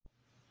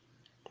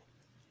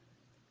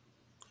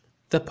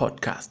the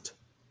podcast.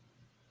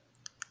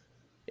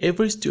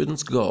 Every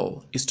student's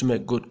goal is to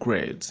make good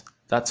grades,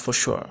 that's for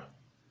sure.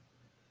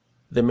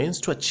 The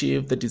means to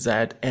achieve the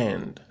desired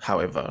end,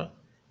 however,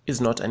 is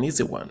not an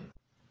easy one.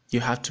 You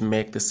have to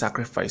make the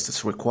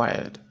sacrifices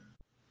required.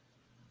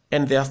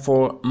 And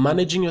therefore,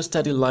 managing your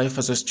study life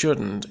as a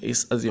student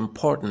is as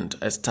important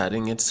as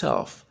studying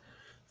itself.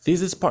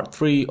 This is part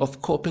 3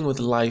 of Coping with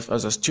Life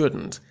as a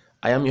Student.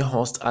 I am your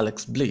host,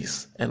 Alex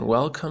Bliss, and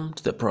welcome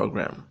to the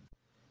program.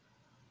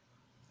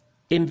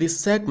 In this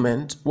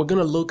segment, we're going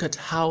to look at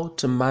how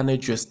to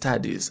manage your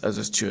studies as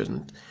a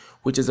student,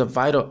 which is a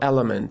vital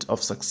element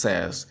of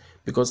success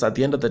because at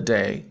the end of the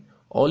day,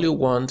 all you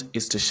want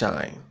is to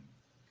shine.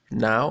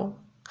 Now,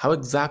 how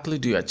exactly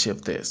do you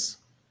achieve this?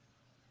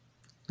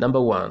 Number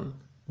 1,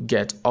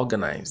 get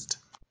organized.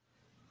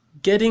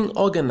 Getting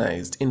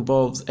organized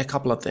involves a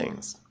couple of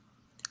things.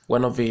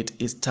 One of it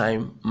is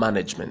time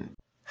management.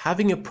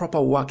 Having a proper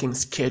working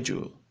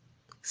schedule,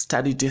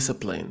 study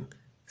discipline,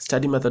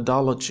 study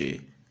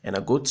methodology, and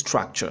a good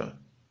structure.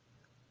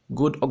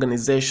 Good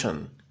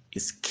organization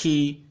is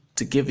key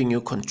to giving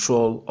you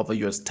control over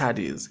your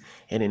studies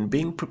and in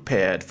being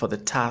prepared for the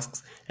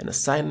tasks and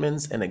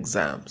assignments and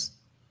exams.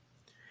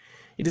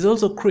 It is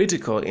also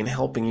critical in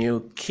helping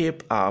you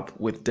keep up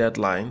with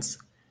deadlines,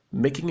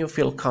 making you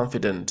feel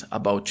confident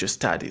about your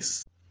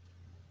studies.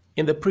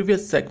 In the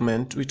previous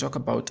segment, we talked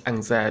about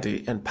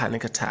anxiety and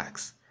panic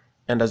attacks,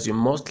 and as you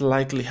most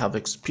likely have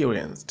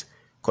experienced,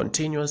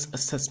 continuous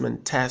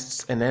assessment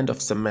tests and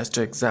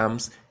end-of-semester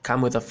exams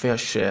come with a fair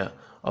share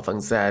of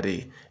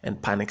anxiety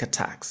and panic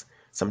attacks,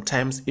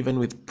 sometimes even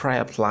with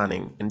prior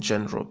planning and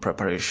general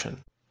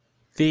preparation.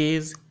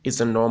 This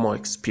is a normal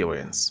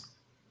experience.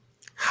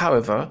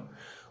 However,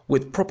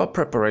 with proper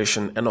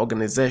preparation and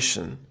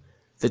organization,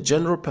 the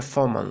general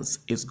performance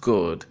is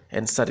good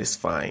and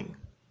satisfying.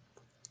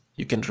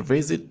 You can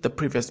revisit the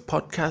previous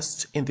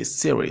podcast in this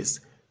series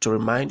to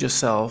remind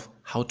yourself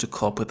how to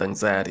cope with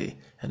anxiety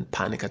and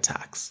panic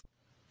attacks.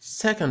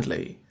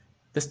 Secondly,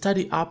 the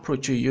study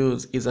approach you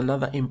use is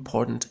another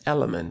important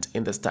element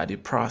in the study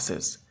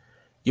process.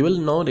 You will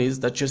notice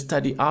that your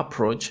study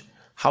approach,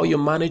 how you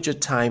manage your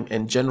time,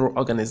 and general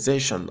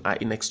organization are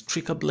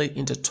inextricably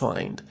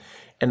intertwined,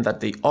 and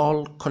that they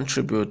all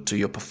contribute to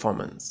your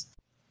performance.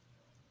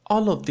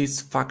 All of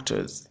these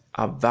factors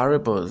are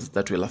variables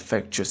that will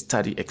affect your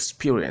study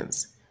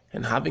experience,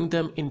 and having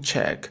them in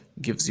check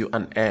gives you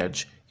an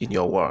edge in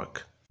your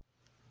work.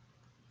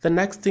 The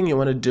next thing you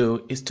want to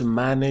do is to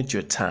manage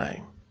your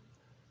time.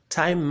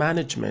 Time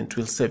management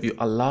will save you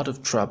a lot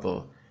of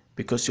trouble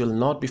because you'll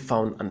not be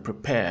found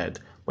unprepared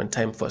when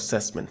time for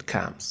assessment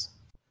comes.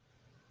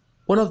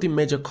 One of the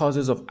major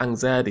causes of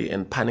anxiety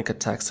and panic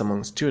attacks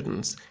among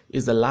students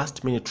is the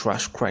last-minute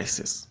rush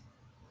crisis.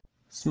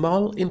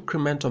 Small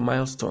incremental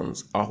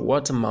milestones are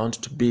what amount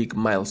to big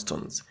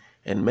milestones,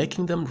 and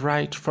making them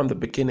right from the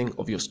beginning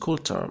of your school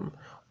term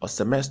or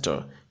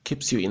semester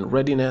keeps you in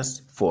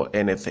readiness for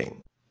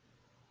anything.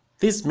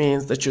 This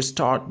means that you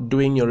start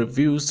doing your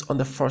reviews on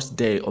the first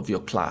day of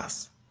your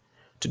class.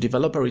 To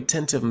develop a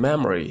retentive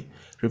memory,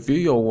 review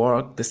your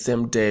work the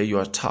same day you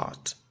are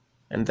taught,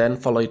 and then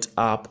follow it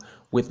up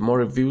with more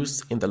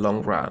reviews in the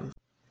long run.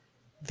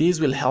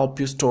 These will help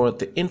you store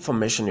the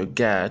information you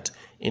get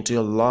into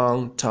your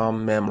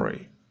long-term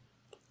memory.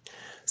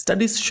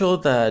 Studies show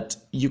that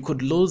you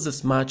could lose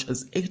as much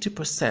as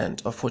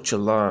 80% of what you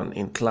learn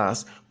in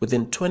class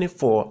within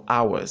 24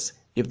 hours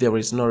if there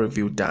is no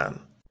review done.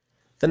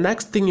 The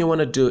next thing you want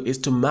to do is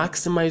to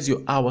maximize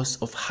your hours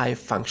of high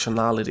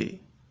functionality.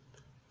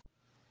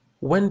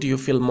 When do you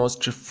feel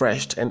most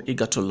refreshed and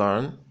eager to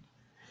learn?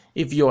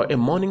 If you are a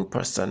morning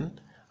person,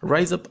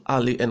 rise up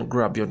early and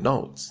grab your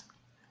notes.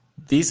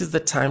 This is the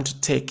time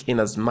to take in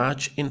as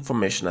much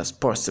information as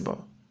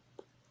possible.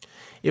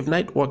 If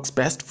night works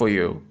best for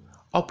you,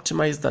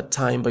 optimize that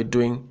time by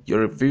doing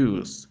your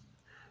reviews.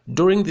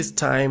 During this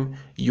time,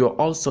 you are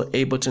also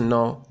able to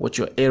know what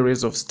your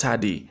areas of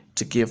study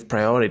to give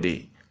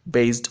priority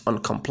based on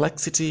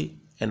complexity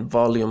and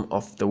volume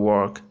of the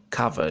work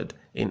covered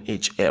in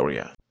each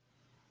area.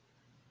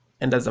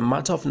 And as a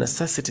matter of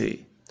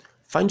necessity,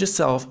 find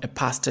yourself a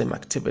pastime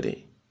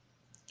activity.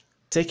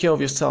 Take care of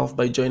yourself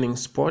by joining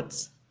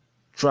sports,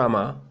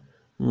 drama,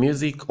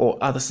 music, or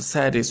other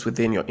societies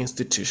within your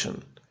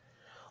institution.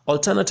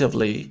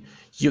 Alternatively,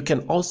 you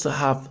can also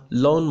have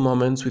lone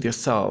moments with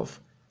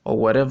yourself or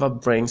whatever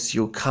brings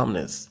you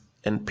calmness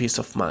and peace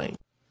of mind.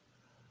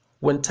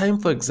 When time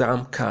for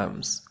exam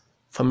comes,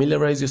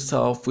 familiarize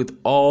yourself with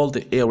all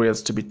the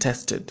areas to be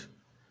tested.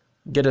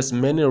 Get as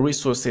many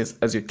resources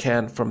as you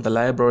can from the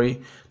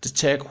library to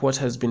check what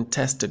has been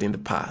tested in the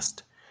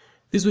past.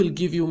 This will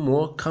give you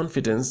more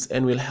confidence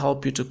and will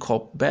help you to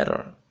cope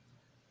better.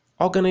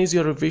 Organize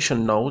your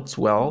revision notes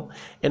well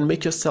and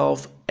make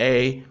yourself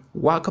a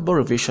workable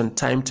revision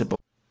timetable.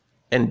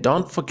 And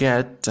don't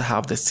forget to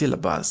have the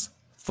syllabus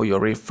for your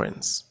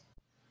reference.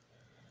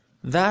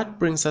 That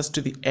brings us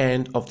to the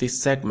end of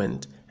this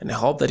segment, and I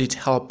hope that it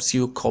helps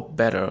you cope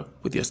better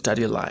with your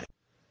study life.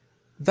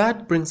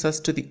 That brings us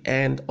to the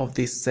end of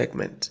this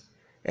segment.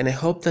 and I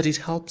hope that it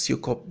helps you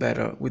cope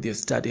better with your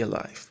study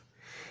life.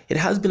 It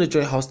has been a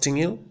joy hosting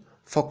you.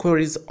 For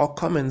queries or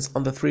comments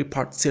on the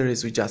 3-part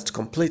series we just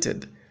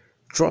completed,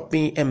 drop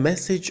me a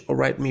message or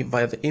write me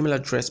via the email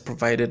address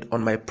provided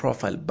on my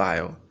profile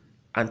bio.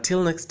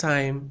 Until next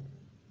time,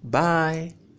 bye.